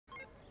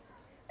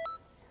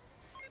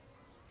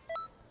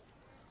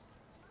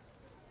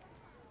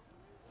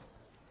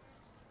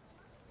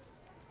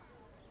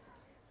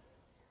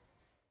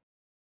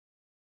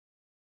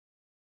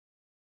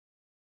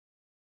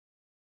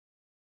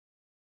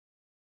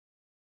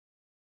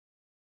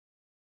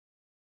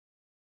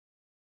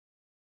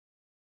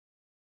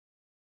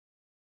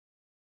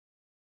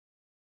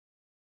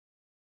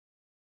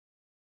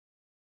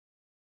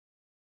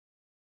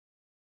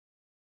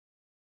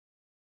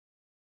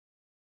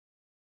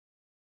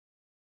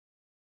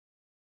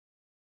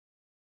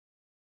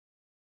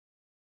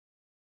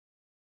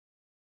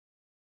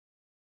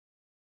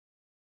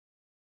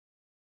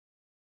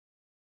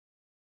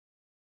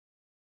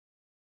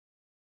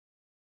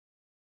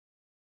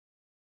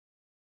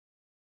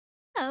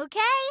Okay,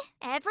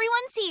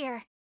 everyone's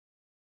here.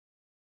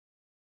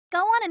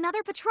 Go on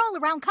another patrol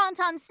around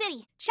Canton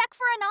City. Check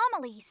for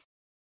anomalies.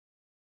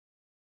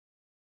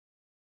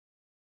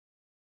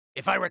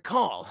 If I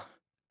recall,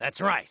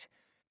 that's right.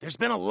 There's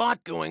been a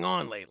lot going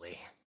on lately.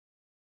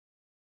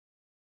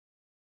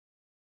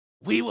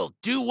 We will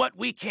do what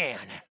we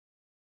can.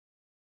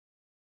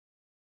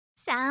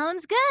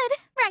 Sounds good.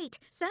 Right,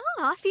 so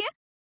off you.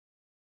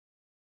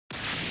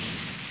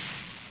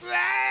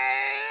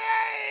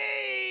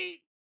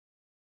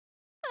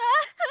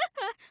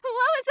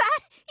 What was that?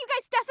 You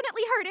guys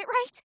definitely heard it,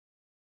 right?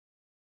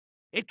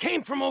 It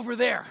came from over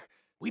there.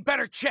 We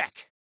better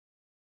check.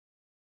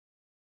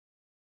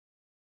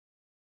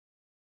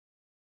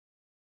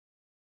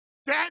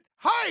 That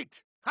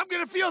height! I'm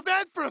gonna feel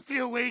that for a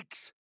few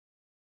weeks.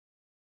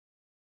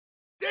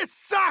 This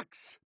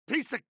sucks!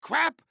 Piece of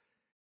crap!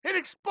 It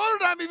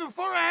exploded on me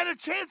before I had a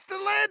chance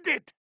to land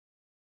it!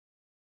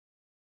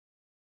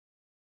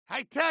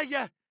 I tell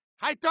ya,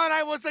 I thought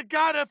I was a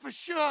goner for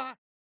sure.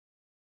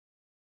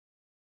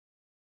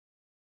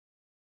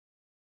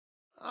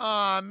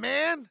 Aw,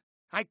 man.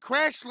 I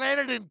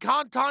crash-landed in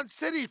Canton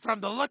City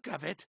from the look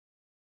of it.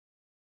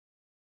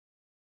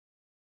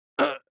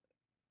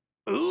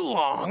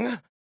 Oolong? Wait,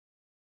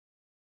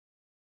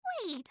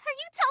 are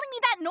you telling me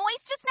that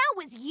noise just now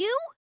was you?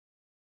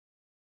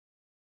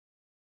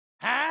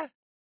 Huh?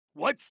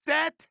 What's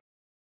that?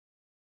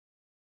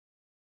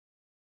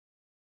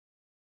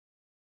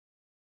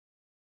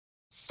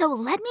 So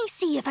let me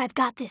see if I've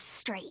got this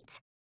straight.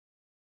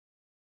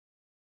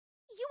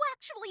 You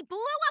actually blew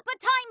up a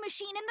time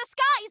machine in the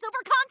skies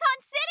over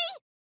Canton City?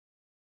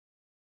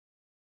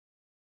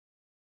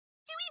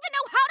 Do you even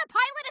know how to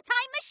pilot a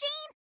time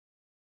machine?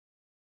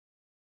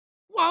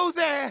 Whoa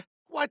there!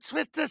 What's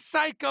with the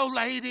psycho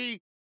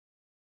lady?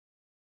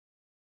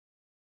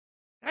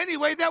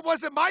 Anyway, that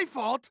wasn't my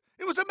fault.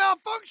 It was a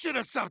malfunction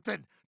or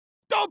something.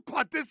 Don't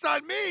put this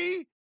on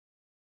me!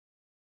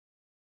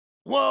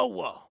 Whoa,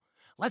 whoa.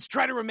 Let's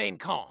try to remain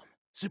calm.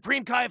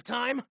 Supreme Kai of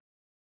Time?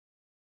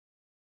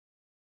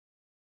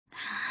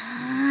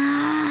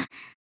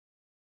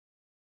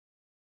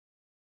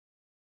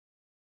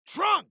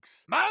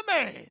 Trunks, my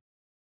man!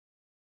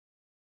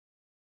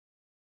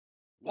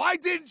 Why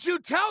didn't you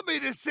tell me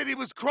this city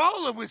was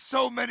crawling with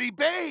so many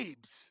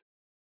babes?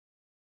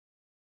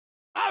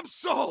 I'm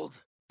sold!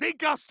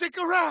 Think I'll stick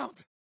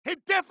around?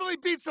 It definitely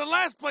beats the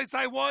last place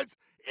I was.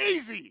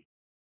 Easy!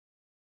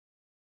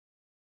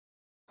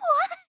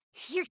 What?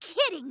 You're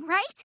kidding,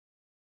 right?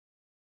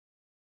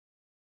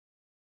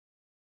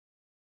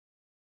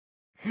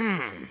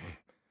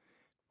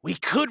 We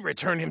could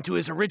return him to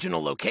his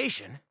original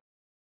location.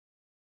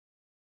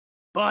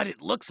 But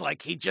it looks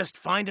like he'd just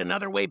find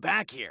another way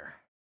back here.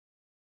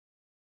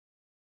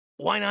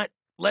 Why not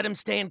let him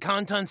stay in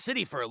Canton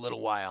City for a little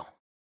while?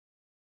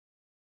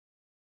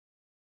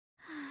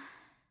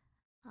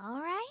 All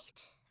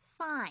right,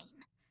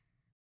 fine.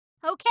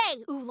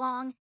 Okay,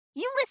 Oolong,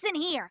 you listen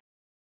here.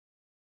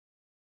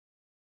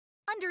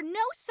 Under no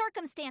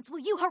circumstance will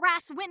you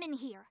harass women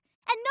here.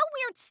 And no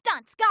weird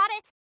stunts, got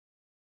it?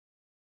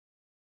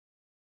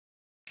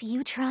 If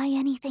you try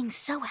anything,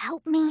 so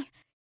help me,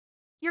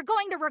 you're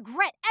going to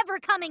regret ever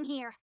coming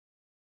here.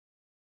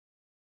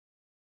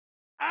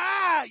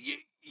 Ah,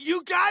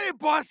 you got it,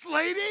 boss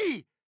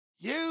lady!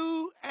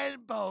 You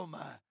and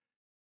Boma,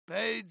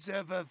 birds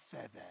of a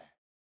feather.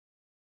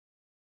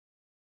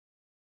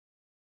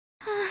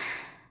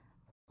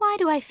 Why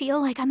do I feel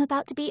like I'm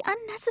about to be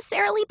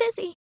unnecessarily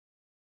busy?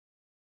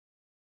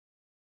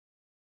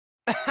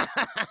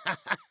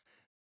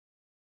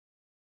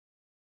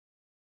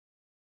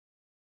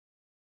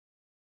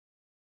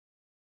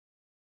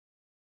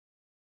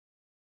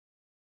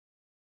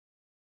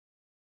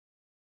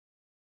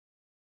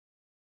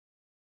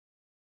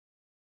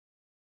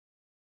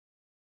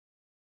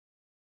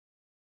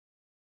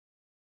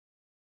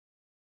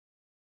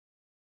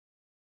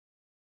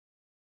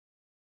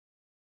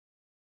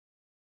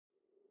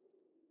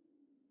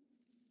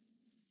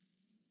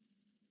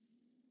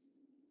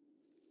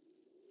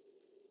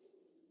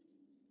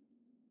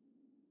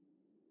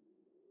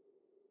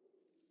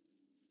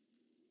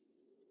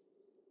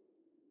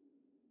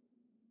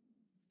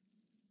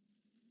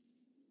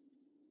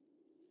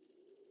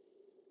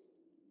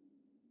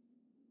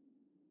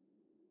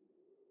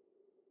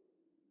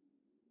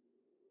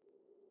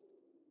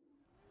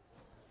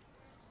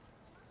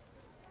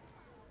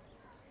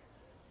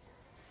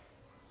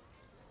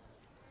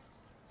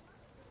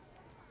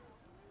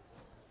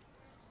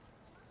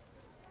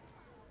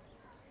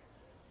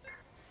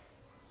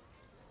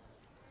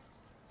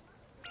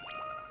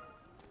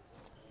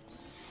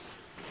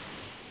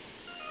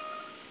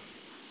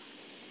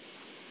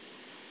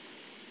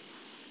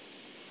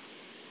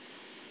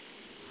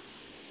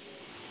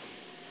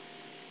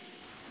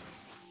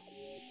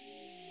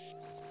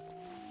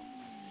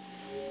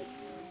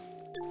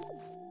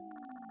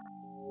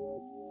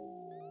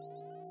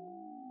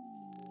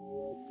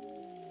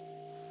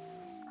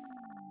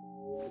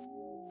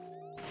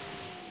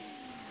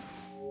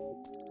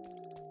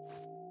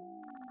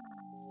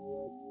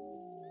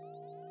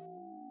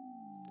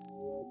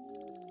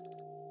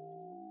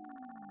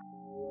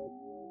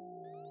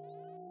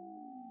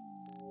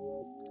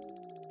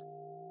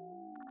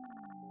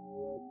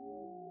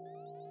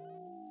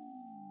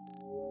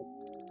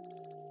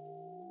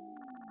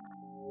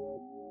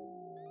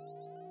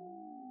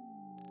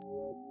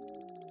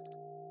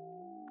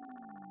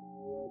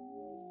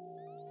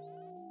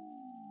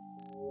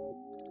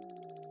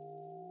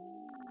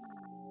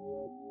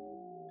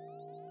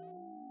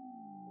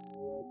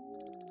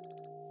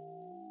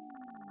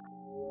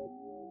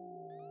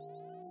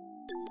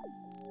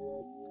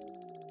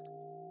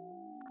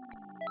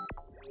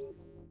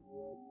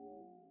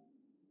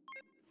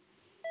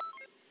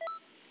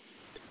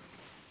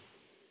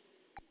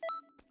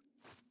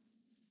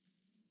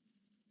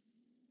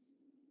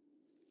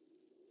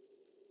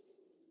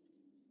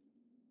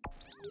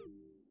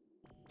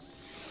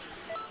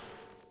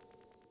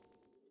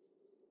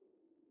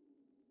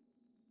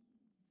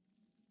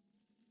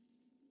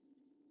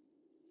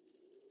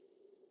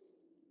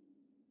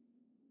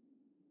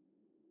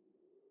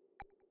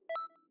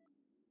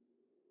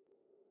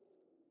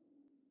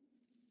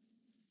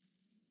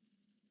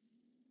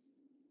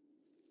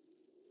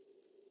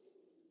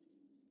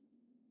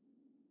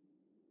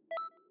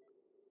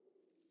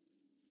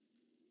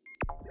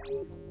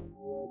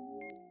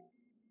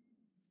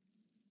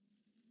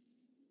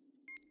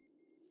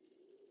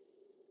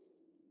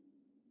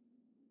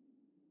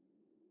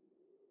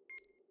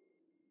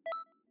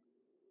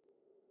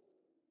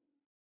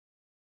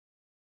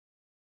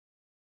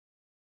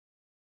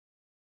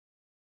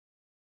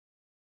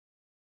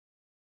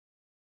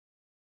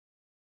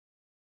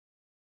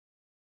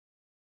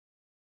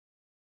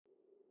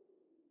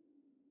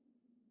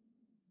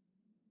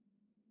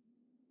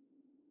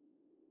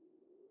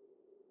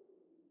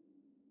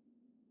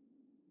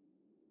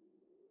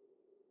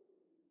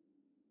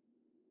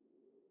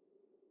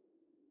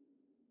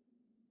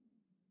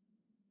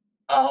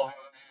 Oh,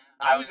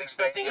 I was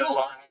expecting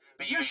Oolong,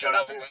 but you showed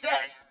up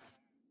instead.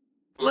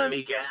 Let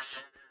me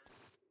guess.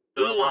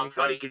 Oolong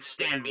thought he could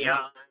stand me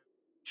up.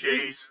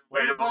 Jeez,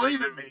 way to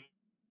believe in me.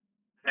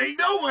 Ain't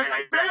no way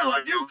I'd bail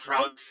on you,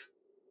 Trunks.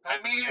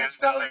 I mean,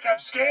 it's not like I'm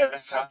scared or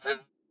something.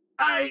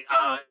 I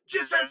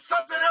just had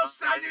something else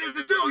that I needed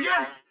to do,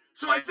 yeah.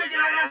 So I figured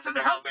I'd ask him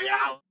to help me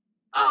out.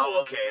 Oh,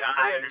 okay,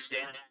 I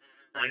understand.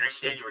 I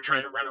understand you were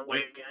trying to run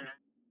away again.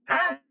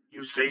 Huh?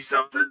 You say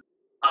something?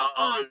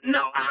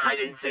 No, I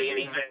didn't say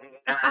anything.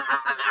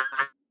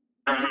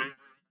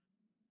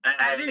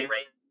 At any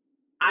rate,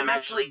 I'm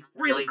actually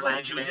really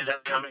glad you ended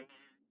up coming.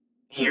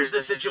 Here's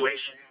the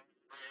situation.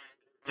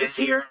 This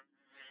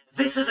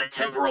is a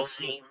temporal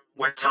seam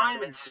where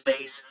time and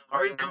space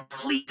are in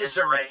complete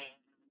disarray.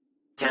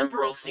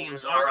 Temporal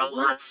seams are a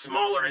lot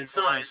smaller in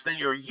size than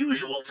your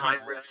usual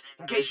time rift,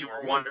 in case you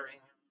were wondering.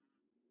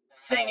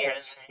 Thing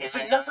is, if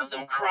enough of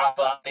them crop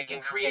up, they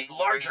can create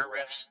larger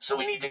rifts, so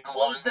we need to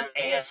close them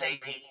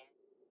ASAP.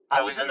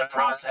 I was in the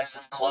process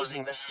of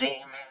closing the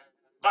seam,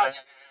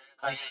 but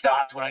I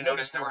stopped when I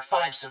noticed there were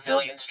 5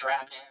 civilians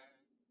trapped.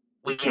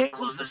 We can't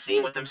close the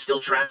seam with them still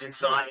trapped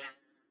inside.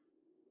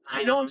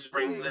 I know I'm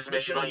springing this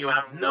mission on you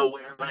out of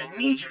nowhere, but I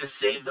need you to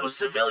save those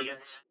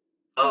civilians.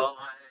 Oh,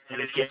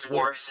 and it gets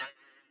worse.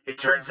 It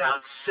turns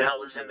out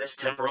Cell is in this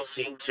temporal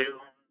seam too.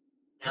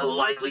 He'll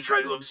likely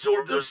try to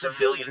absorb those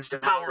civilians to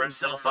power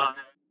himself up.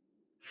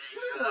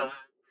 Phew.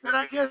 Then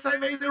I guess I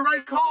made the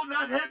right call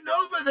not heading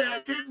over there,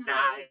 didn't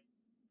I?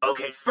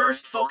 Okay,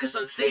 first focus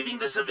on saving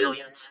the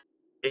civilians.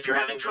 If you're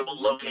having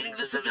trouble locating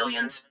the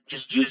civilians,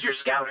 just use your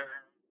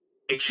scouter.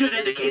 It should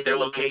indicate their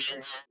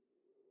locations.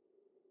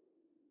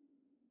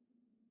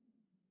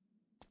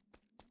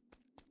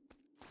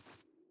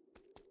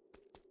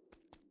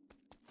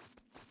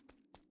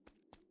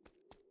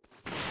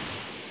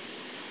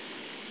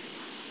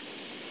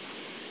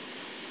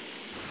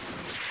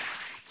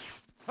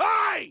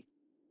 Hey!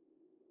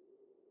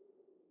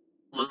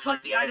 Looks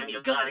like the item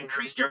you got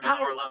increased your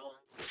power level.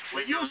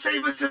 When you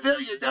save a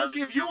civilian, they'll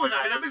give you an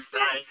item as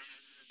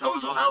thanks.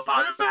 Those will help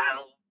out in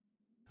battle.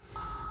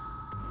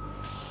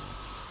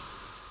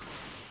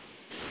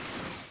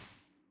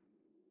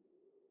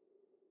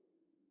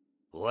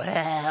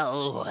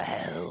 Well,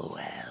 well,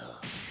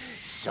 well.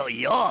 So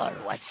you're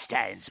what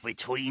stands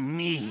between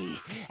me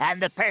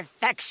and the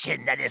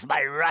perfection that is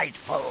my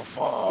rightful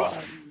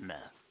form.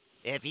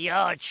 If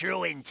your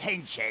true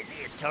intention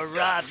is to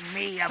rob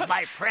me of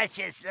my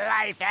precious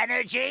life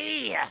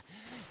energy,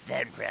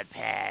 then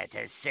prepare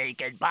to say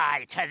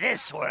goodbye to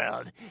this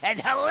world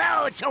and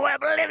hello to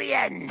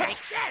oblivion! Take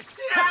this!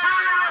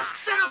 Ah!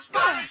 Cell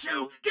spotted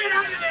you! Get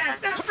out of there!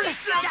 That's big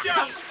no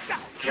joke!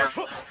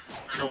 Careful.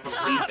 I don't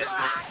believe this,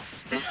 but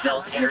this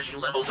cell's energy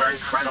levels are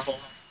incredible.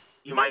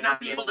 You might not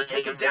be able to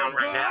take him down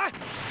right now.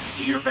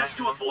 Do your best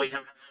to avoid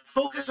him.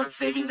 Focus on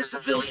saving the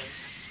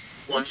civilians.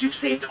 Once you've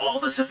saved all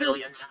the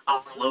civilians,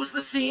 I'll close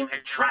the seam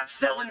and trap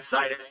Cell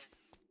inside of it.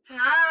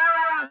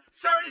 Ah!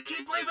 Sorry to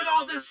keep leaving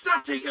all this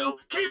stuff to you.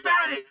 Keep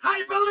at it.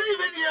 I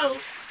believe in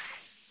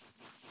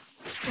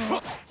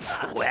you.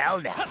 Well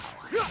now,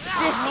 this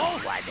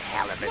is one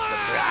hell of a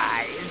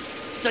surprise.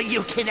 So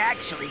you can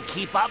actually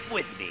keep up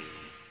with me.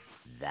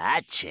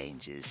 That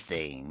changes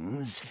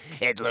things.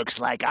 It looks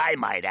like I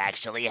might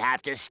actually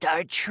have to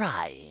start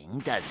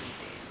trying, doesn't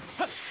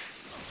it?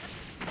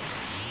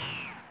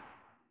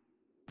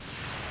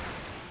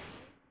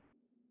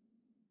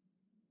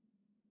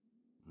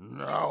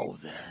 Now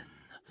then,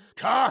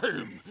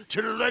 time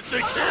to let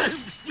the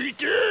games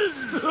begin!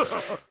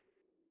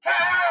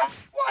 Ah!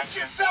 Watch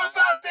yourself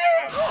out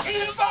there!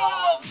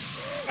 Evolve!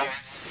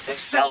 If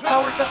Cell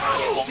powers up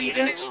again, we'll be at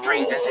an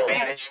extreme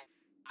disadvantage.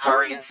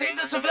 Hurry and save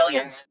the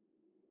civilians!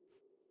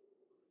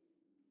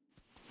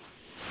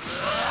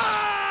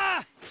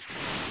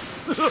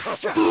 Take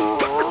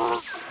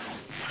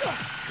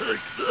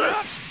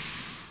this!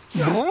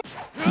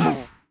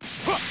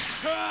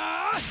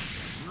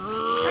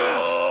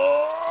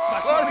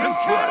 I'm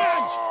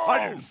impressed!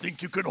 I didn't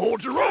think you could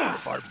hold your own,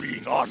 if I'm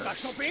being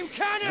honest.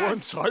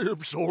 Once I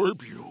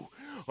absorb you,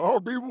 I'll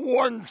be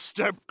one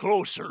step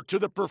closer to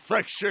the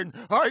perfection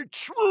I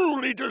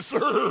truly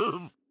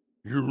deserve.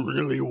 You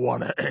really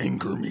want to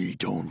anger me,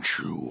 don't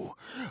you?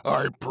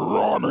 I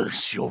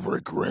promise you'll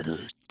regret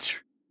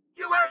it.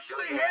 You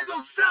actually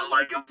handled Cell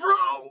like a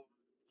pro!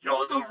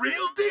 You're the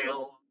real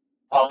deal!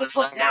 All that's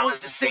left now is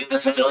to save the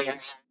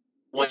civilians.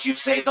 Once you've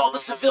saved all the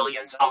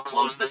civilians, I'll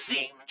close the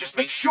seam. Just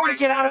make sure to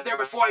get out of there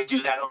before I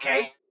do that,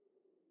 okay?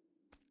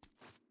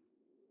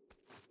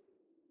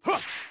 Huh.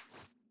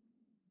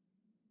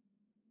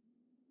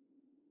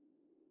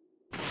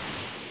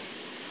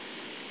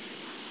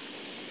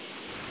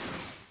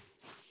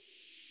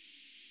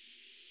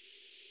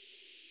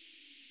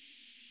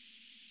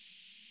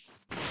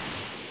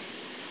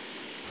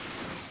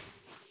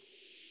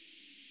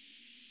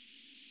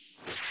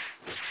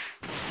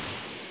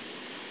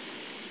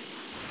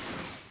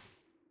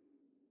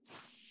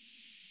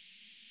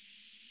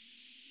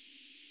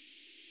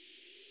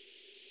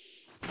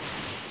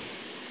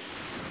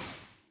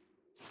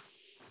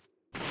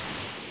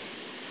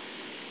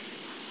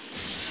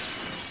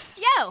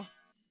 Yo!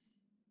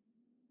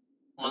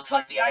 Looks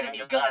like the item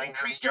you got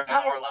increased your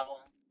power level.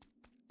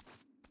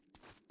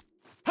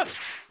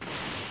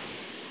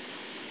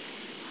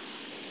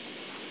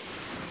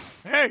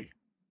 Hey!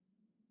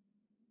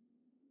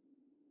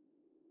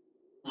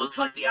 Looks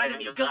like the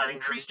item you got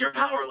increased your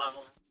power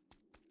level.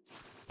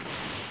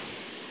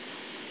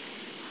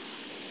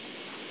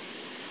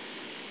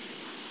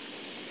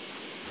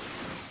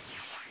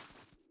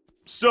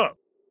 Sup?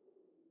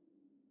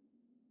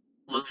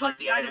 Looks like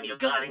the item you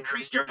got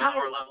increased your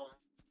power level.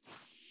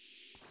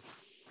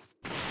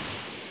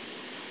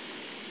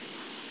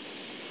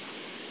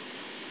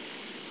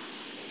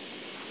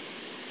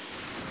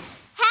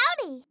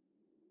 Howdy!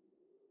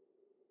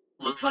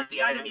 Looks like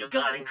the item you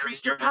got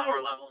increased your power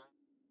level.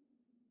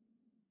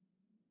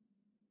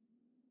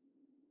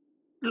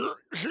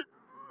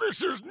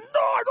 This is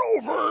not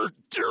over!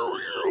 Do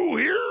you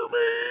hear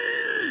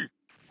me?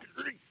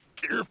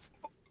 If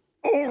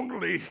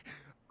only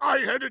I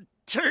had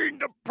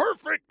attained the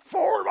perfect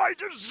form I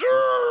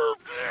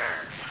deserved!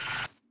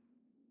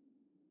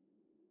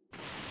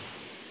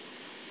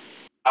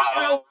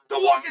 Uh-oh! The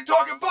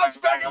walkie-talkie bug's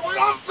back and went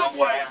off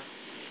somewhere!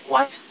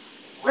 What?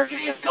 Where could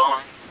he have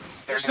gone?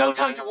 There's no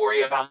time to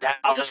worry about that.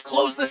 I'll just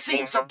close the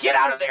seam, so get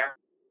out of there.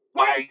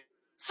 Wait!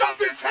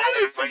 Something's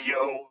headed for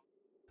you!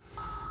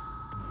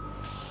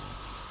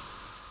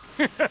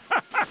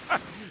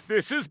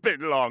 This has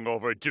been long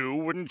overdue,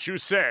 wouldn't you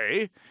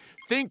say?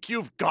 Think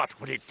you've got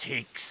what it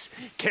takes?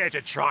 Care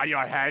to try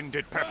your hand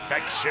at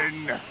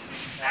perfection?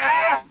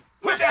 Ah!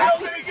 What the hell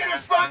did he get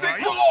his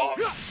perfect for?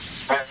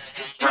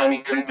 His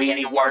timing couldn't be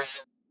any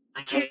worse.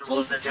 I can't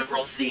close the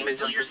temporal seam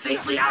until you're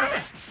safely out of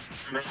it.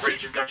 I'm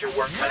afraid you've got your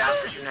work cut out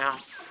for you now.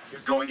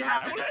 You're going to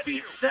have to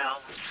defeat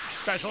Cell.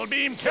 Special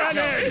beam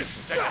cannon! This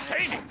is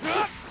entertaining.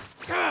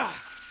 Talk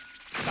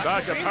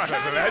about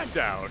a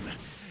letdown.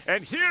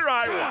 And here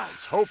I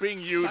was, hoping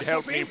you'd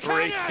help me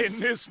break in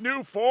this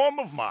new form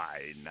of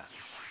mine.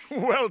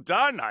 Well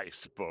done, I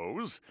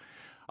suppose.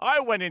 I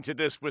went into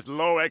this with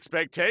low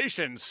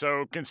expectations,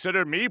 so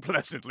consider me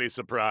pleasantly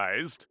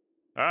surprised.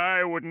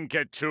 I wouldn't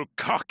get too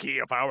cocky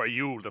if I were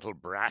you, little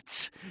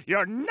brats.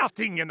 You're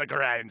nothing in the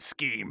grand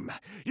scheme.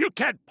 You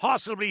can't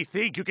possibly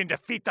think you can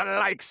defeat the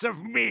likes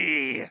of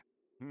me.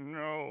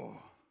 No.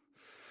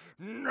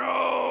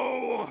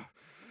 No.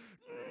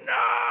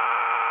 No!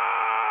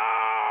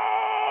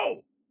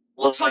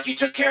 Looks like you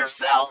took care of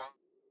Cell.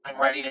 I'm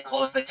ready to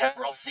close the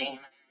temporal seam.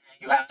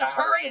 You have to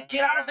hurry and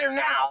get out of there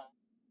now.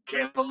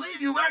 Can't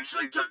believe you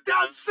actually took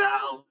down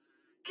Cell!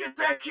 Get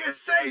back here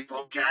safe,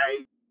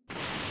 okay?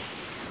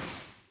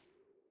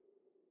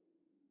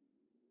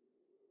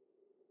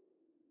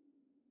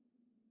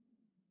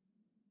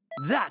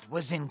 That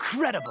was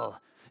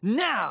incredible!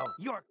 Now,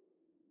 you're...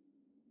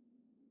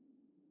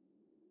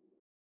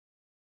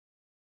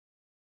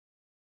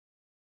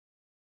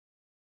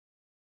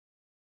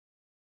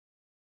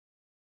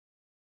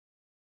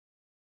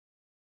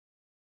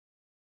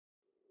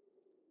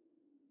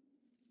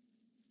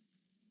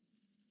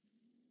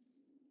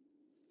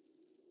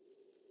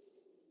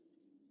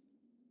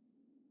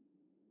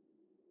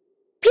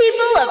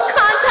 People of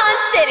Canton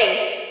City,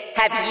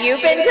 have you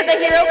been to the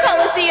Hero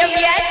Coliseum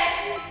yet?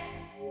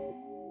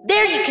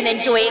 There you can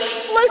enjoy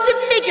explosive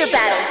figure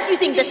battles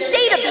using the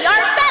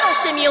state-of-the-art battle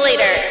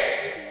simulator.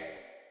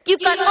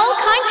 You've got all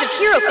kinds of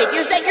hero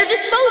figures at your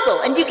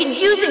disposal, and you can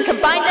use and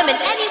combine them in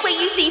any way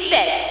you see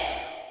fit.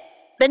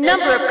 The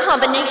number of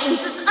combinations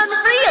is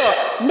unreal.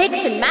 Mix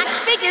and match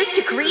figures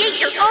to create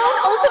your own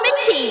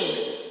ultimate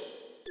team.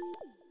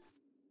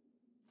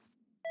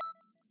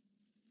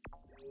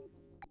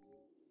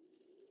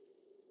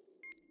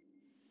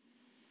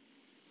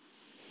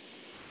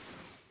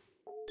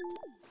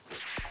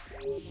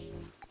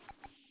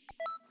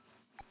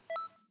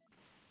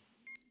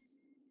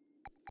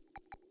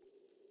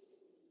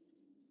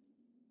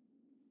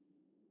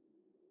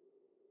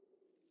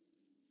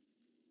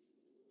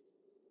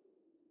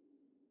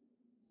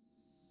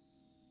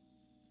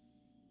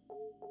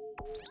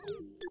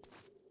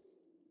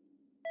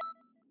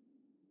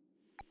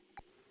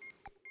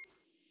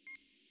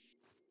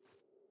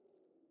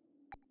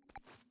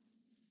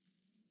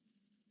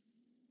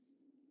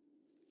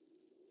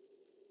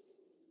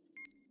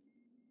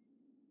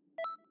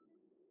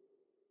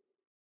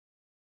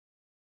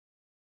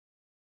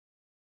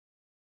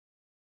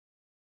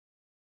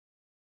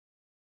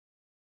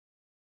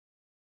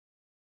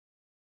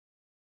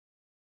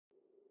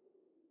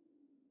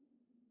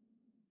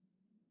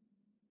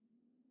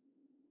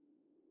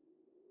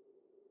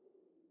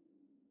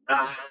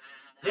 Ah,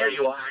 there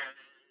you are.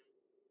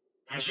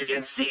 As you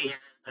can see,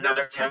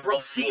 another temporal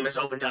seam has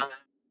opened up.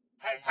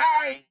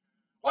 Hey!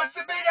 What's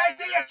the big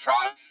idea,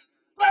 Trunks?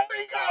 Let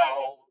me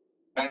go!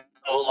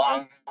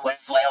 Oolong, quit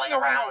flailing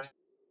around.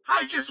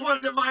 I just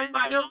wanted to mind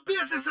my own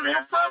business and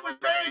have fun with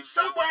Babe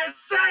somewhere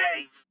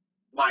safe!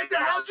 Why the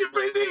hell did you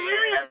bring me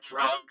here,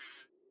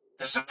 Trunks?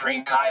 The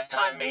Supreme Kai of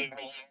Time made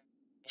me.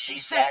 She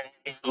said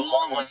if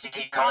Oolong wants to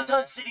keep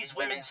Conton City's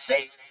women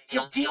safe,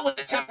 he'll deal with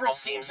the temporal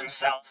seams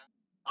himself.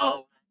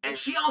 Oh, and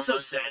she also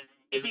said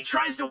if he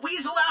tries to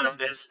weasel out of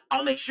this,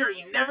 I'll make sure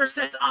he never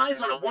sets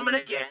eyes on a woman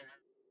again.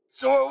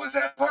 So it was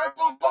that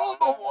purple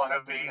Bulma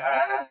wannabe,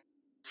 huh?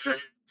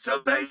 So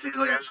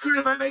basically I'm screwed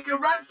if I make a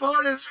run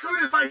for it and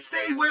screwed if I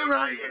stay where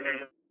I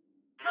am.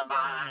 Come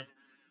on.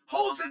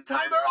 Holes in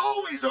time are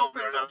always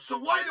opening up, so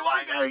why do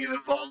I gotta get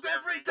involved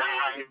every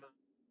time?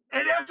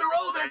 And after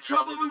all that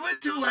trouble we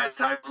went to last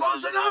time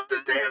closing up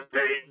the damn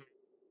thing,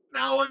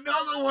 now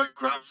another one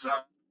crops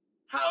up.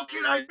 How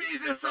can I be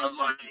this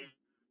unlucky?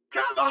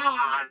 Come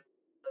on!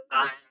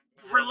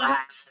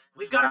 Relax.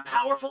 We've got a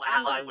powerful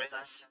ally with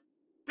us.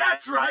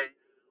 That's right!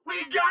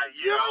 We got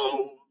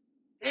you!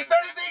 If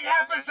anything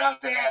happens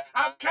out there,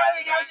 I'm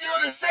counting on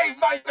you to save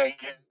my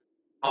bacon!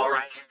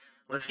 Alright,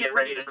 let's get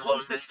ready to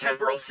close this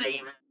temporal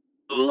seam.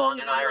 Oolong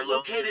and I are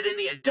located in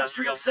the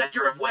industrial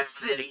sector of West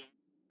City,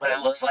 but it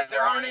looks like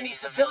there aren't any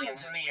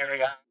civilians in the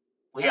area.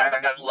 We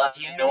either got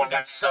lucky and no one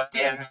got sucked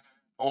in,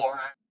 or...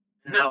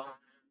 no,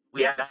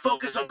 we have to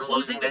focus on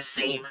closing this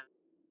seam.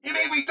 You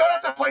mean we don't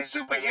have to play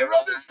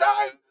superhero this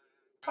time?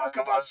 Talk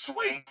about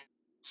sweet.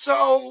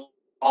 So,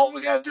 all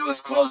we gotta do is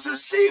close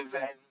this seam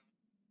then?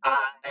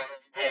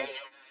 Hey,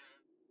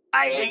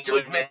 I hate to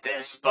admit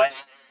this,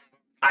 but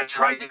I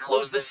tried to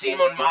close the seam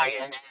on my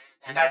end,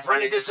 and I've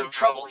run into some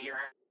trouble here.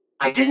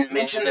 I didn't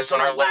mention this on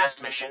our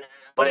last mission,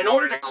 but in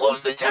order to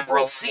close the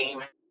temporal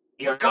seam,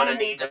 you're gonna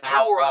need to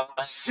power up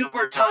a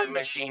super time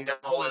machine to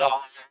pull it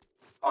off.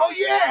 Oh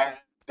yeah!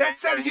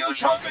 That's that huge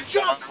hunk of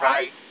junk,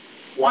 right?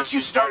 Once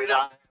you start it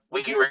up,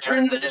 we can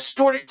return the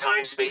distorted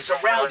time-space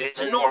around it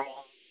to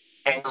normal,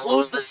 and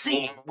close the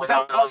seam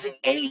without causing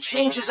any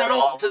changes at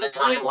all to the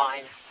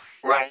timeline.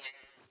 Right.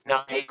 Now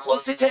pay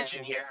close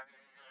attention here.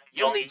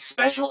 You'll need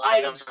special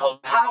items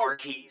called power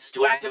keys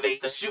to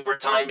activate the super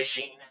time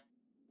machine.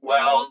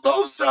 Well,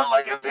 those sound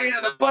like a pain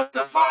in the butt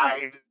to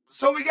find.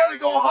 So we gotta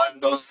go hunting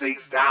those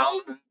things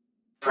down?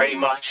 Pretty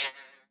much.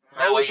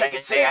 I wish I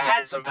could say I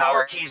had some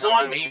power keys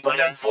on me, but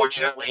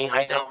unfortunately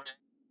I don't.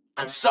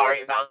 I'm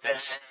sorry about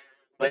this,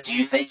 but do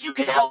you think you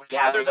could help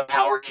gather the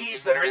power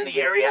keys that are in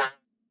the area?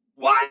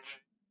 What?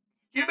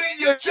 You mean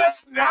you're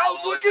just now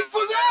looking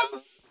for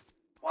them?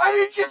 Why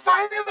didn't you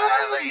find them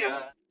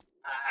earlier?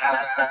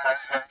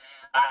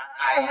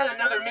 I had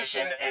another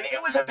mission, and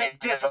it was a bit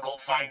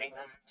difficult finding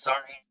them.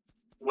 Sorry.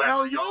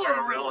 Well, you're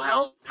a real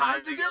help.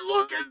 Time to get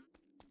looking.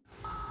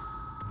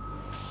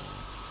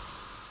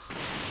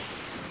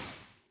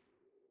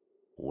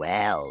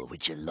 Well,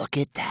 would you look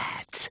at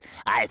that?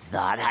 I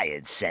thought I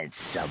had sent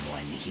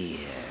someone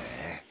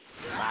here.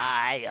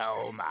 My,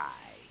 oh my.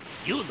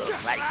 You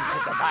look like you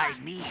could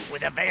provide me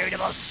with a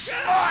veritable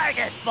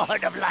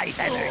smorgasbord of life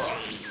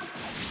energy.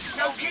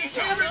 No keys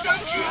here and no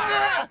keys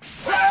there!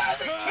 Ah,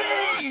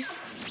 the keys!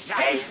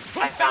 Hey,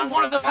 I found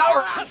one of the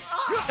power keys.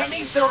 That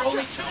means there are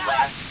only 2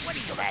 left.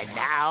 And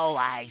now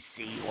I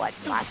see what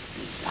must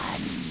be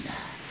done.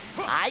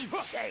 I'd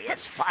say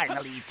it's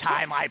finally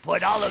time I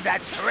put all of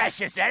that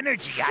precious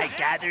energy I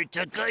gathered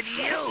to good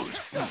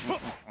use.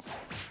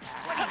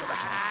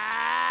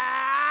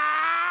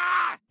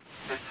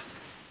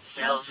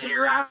 Cell's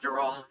here after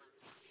all.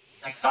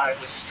 I thought it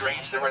was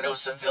strange there were no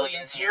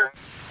civilians here.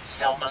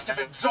 Cell must have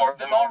absorbed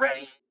them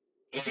already.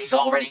 If he's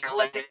already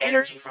collected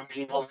energy from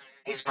people,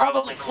 he's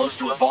probably close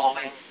to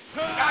evolving.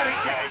 Not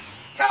again!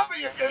 Tell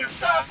me you're gonna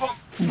stop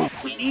him!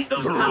 We need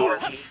those power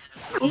keys.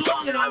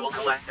 Oolong and I will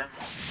collect them.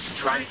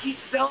 Try to keep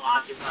Cell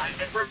occupied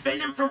and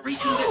prevent him from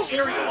reaching this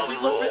area while we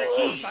look for the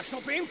keys.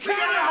 We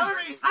gotta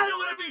hurry! I don't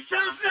want to be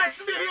Cell's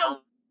next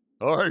meal!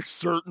 I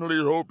certainly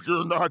hope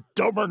you're not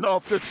dumb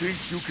enough to think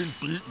you can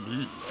beat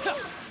me.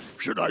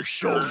 Should I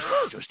show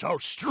you just how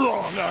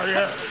strong I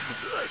am?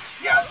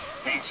 Yep,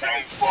 he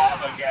changed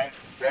form again.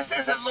 This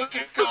isn't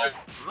looking good.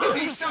 If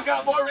he's still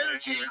got more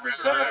energy in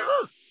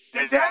reserve,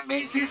 then that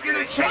means he's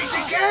gonna change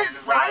again,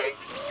 right?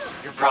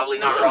 You're probably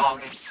not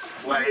wrong.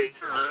 Wait,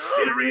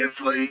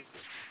 seriously?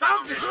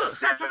 Found it!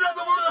 That's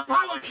another one of the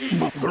power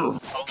keys!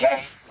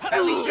 Okay,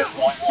 that leaves just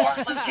one more.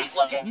 Let's keep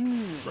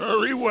looking.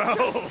 Very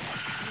well.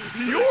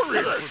 You're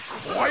in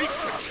for quite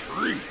a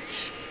treat.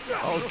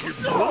 I'll give you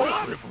the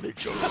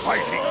privilege of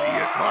fighting me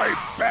at my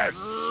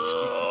best.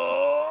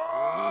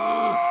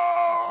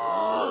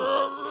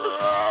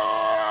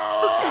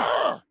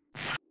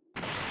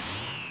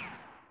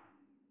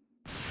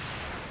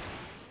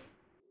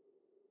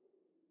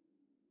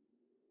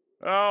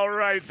 All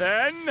right,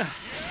 then.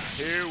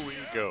 Here we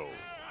go.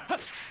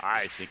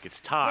 I think it's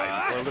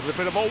time for a little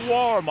bit of a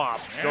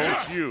warm-up,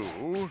 don't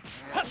you?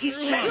 He's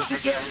changed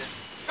again.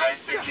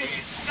 Master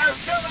Keys, now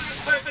still in his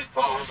perfect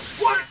form.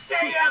 Worst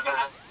day ever.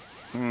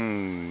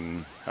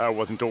 I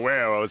wasn't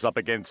aware I was up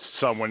against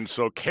someone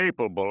so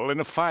capable in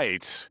a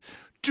fight.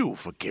 Do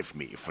forgive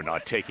me for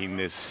not taking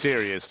this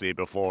seriously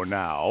before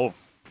now.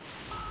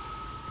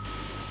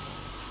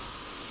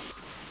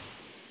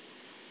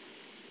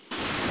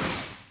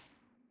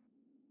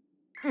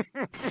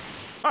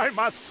 I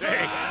must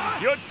say,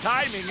 your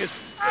timing is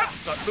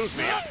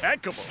absolutely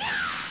impeccable.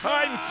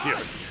 I'm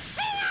curious.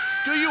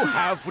 Do you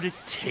have what it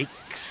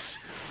takes?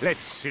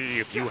 Let's see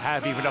if you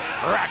have even a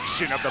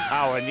fraction of the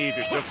power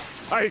needed to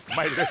fight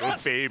my little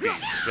babies,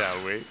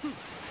 shall we?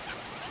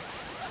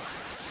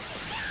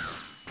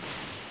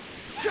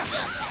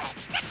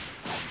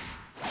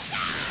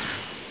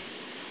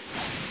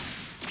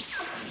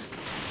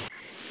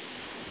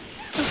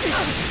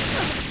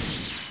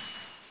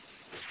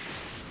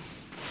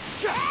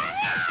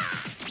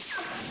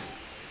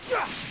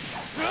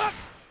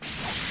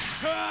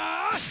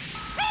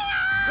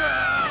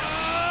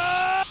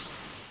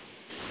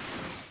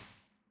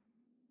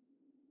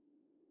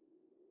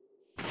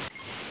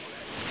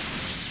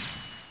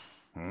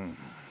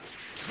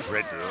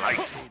 Tread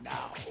lightly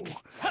now.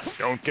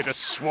 Don't get a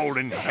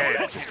swollen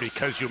head just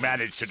because you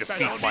managed to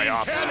defeat my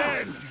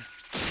offspring.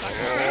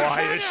 Oh,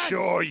 I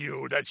assure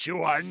you that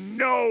you are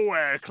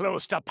nowhere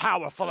close to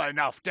powerful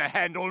enough to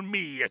handle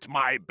me at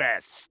my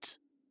best.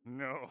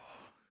 No.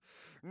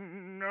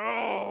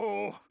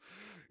 No!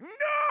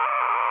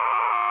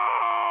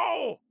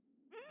 No!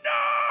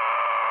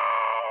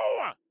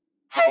 No!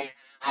 Hey,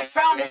 I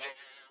found it.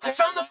 I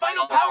found the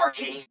final power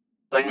key.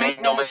 But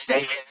make no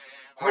mistake,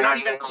 we're not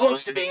even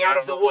close to being out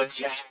of the woods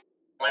yet.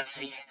 Let's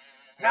see.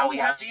 Now we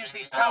have to use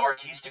these power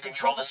keys to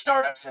control the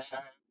startup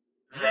system.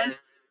 Then,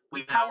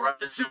 we power up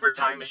the super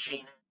time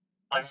machine.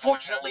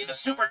 Unfortunately, the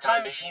super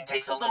time machine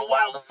takes a little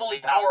while to fully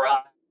power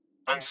up.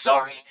 I'm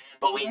sorry,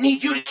 but we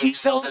need you to keep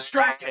Cell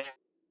distracted.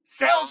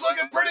 Cell's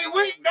looking pretty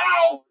weak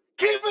now.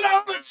 Keep it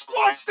up and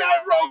squash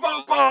that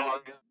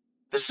Robo-Bug.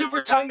 The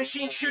super time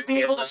machine should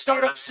be able to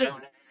start up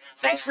soon.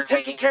 Thanks for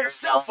taking care of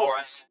Cell for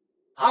us.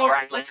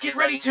 Alright, let's get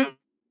ready to...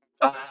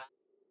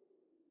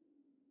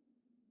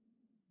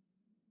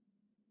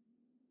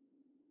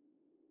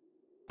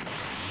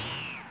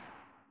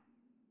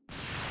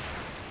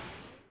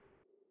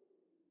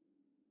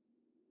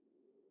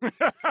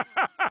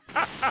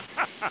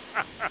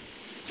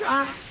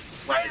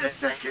 Wait a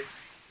second.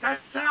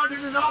 That sounded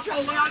an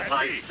awful lot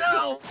like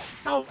Cell.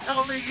 Don't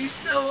tell me he's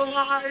still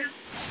alive.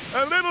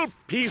 A little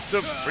piece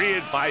of free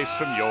advice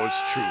from yours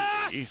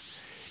truly.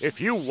 If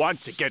you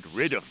want to get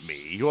rid of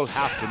me, you'll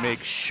have to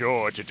make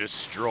sure to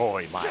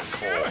destroy my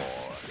core.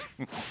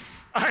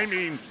 I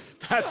mean,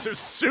 that's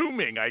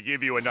assuming I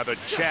give you another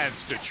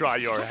chance to try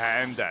your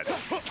hand at it.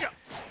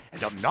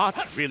 And I'm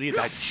not really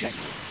that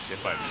generous,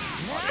 if I'm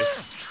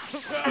honest.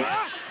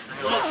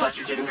 Looks like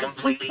you didn't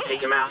completely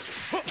take him out.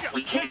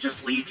 We can't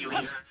just leave you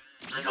here.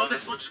 I know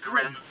this looks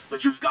grim,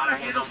 but you've got to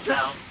handle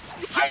Cell.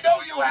 I know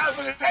you have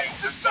what it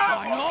takes to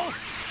stop him.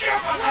 Give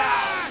him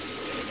out.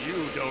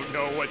 You don't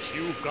know what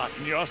you've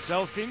gotten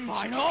yourself into.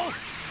 Final?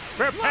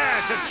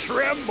 Prepare to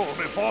tremble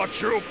before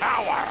true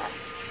power.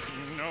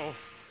 No.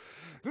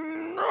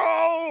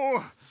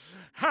 No!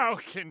 How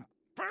can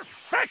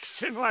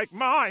perfection like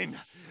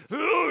mine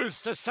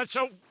lose to such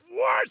a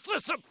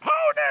worthless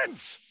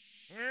opponent?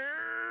 No!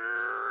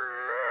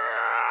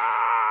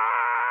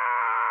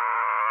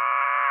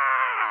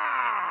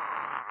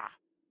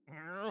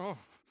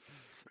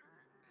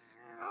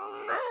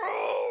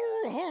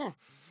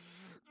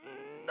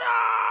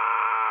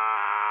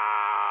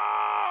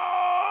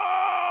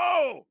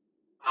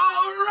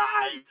 All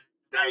right.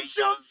 They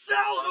showed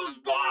Cell who's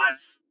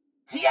boss.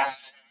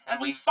 Yes, and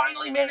we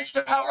finally managed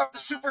to power up the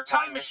super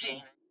time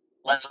machine.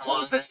 Let's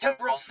close this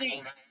temporal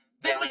scene.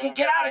 Then we can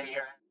get out of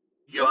here.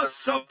 You're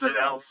something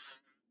else.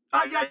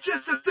 I got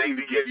just the thing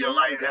to give you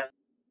later.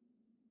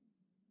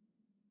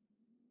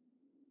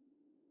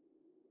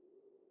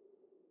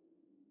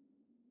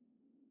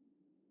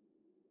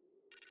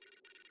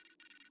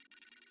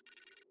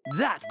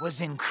 That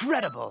was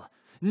incredible!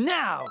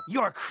 Now,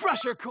 your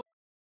Crusher Co-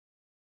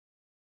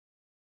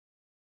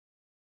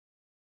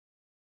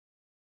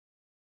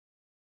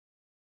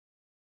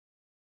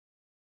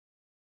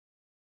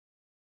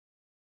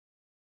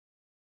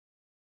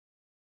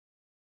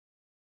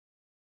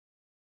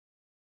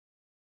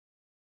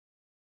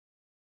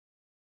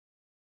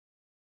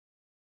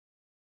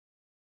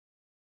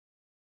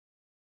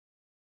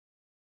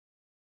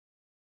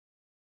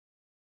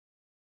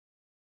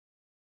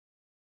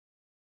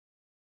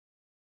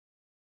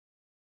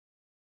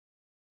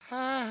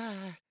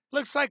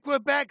 Looks like we're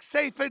back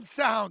safe and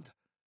sound.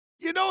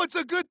 You know, it's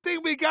a good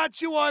thing we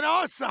got you on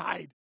our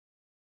side.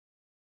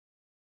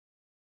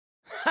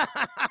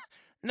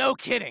 No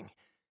kidding.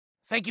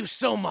 Thank you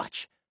so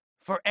much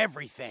for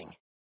everything.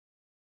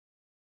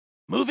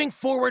 Moving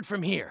forward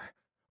from here,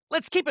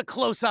 let's keep a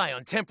close eye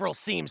on temporal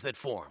seams that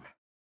form.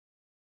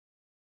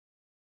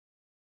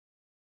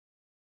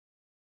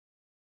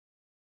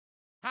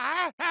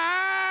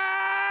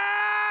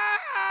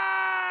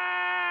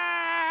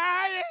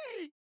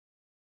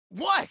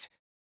 What?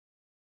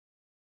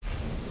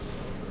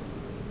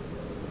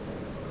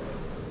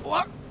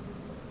 What?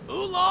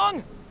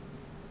 Oolong?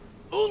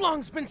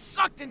 Oolong's been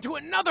sucked into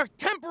another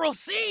temporal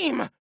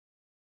seam!